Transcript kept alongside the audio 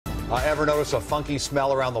Ever notice a funky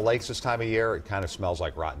smell around the lakes this time of year? It kind of smells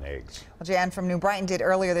like rotten eggs. Well, Jan from New Brighton did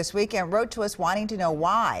earlier this week and wrote to us wanting to know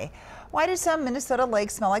why. Why do some Minnesota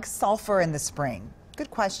lakes smell like sulfur in the spring? Good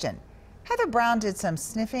question. Heather Brown did some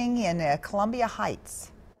sniffing in Columbia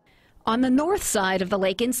Heights. On the north side of the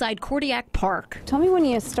lake inside Cordiac Park. Tell me when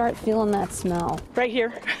you start feeling that smell. Right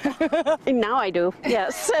here. Now I do.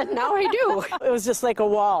 Yes, now I do. It was just like a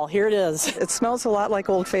wall. Here it is. It smells a lot like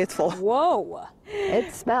Old Faithful. Whoa.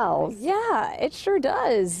 It smells. Yeah, it sure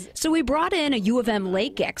does. So we brought in a U of M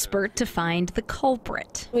lake expert to find the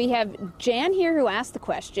culprit. We have Jan here who asked the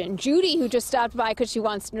question, Judy who just stopped by because she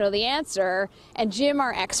wants to know the answer, and Jim,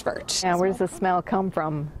 our expert. And where does the smell come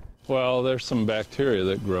from? Well, there's some bacteria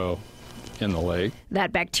that grow in the lake.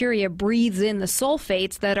 That bacteria breathes in the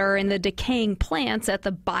sulfates that are in the decaying plants at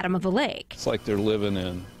the bottom of the lake. It's like they're living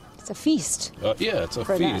in. It's a feast. Yeah, it's a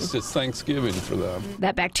feast. It's Thanksgiving for them.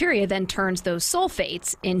 That bacteria then turns those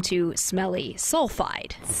sulfates into smelly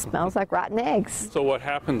sulfide. It smells like rotten eggs. So what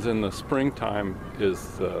happens in the springtime is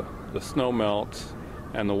the snow melts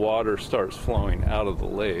and the water starts flowing out of the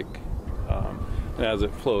lake. And as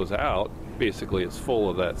it flows out, basically it's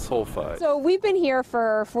full of that sulfide. So we've been here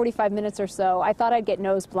for 45 minutes or so. I thought I'd get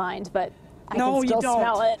nose blind, but I can still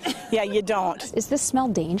smell it. Yeah, you don't. Is this smell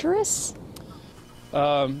dangerous?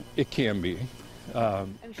 It can be.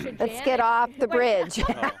 Let's get off the bridge.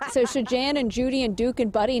 So should Jan and Judy and Duke and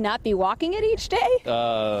Buddy not be walking it each day?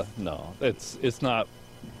 No, it's not.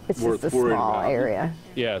 It's worth just a worrying small about. area.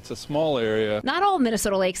 Yeah, it's a small area. Not all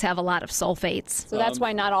Minnesota lakes have a lot of sulfates. So that's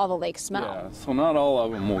why not all the lakes smell. Yeah, so not all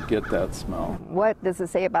of them will get that smell. What does it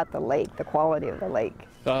say about the lake, the quality of the lake?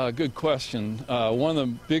 Good question. One of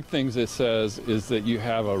the big things it says is that you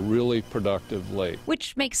have a really productive lake.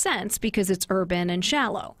 Which makes sense because it's urban and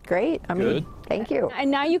shallow. Great. I mean, Good. Thank you.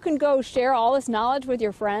 And now you can go share all this knowledge with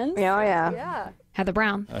your friends? Oh, yeah. Yeah. Heather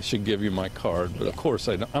Brown, I should give you my card, but of course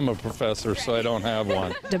I'm a professor, so I don't have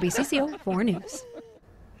one. WCCO 4 News.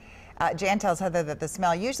 Jan tells Heather that the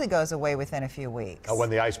smell usually goes away within a few weeks. When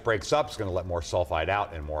the ice breaks up, it's going to let more sulfide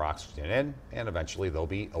out and more oxygen in, and eventually they'll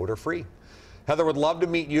be odor-free. Heather would love to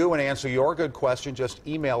meet you and answer your good question. Just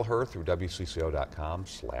email her through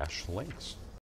WCCO.com/links.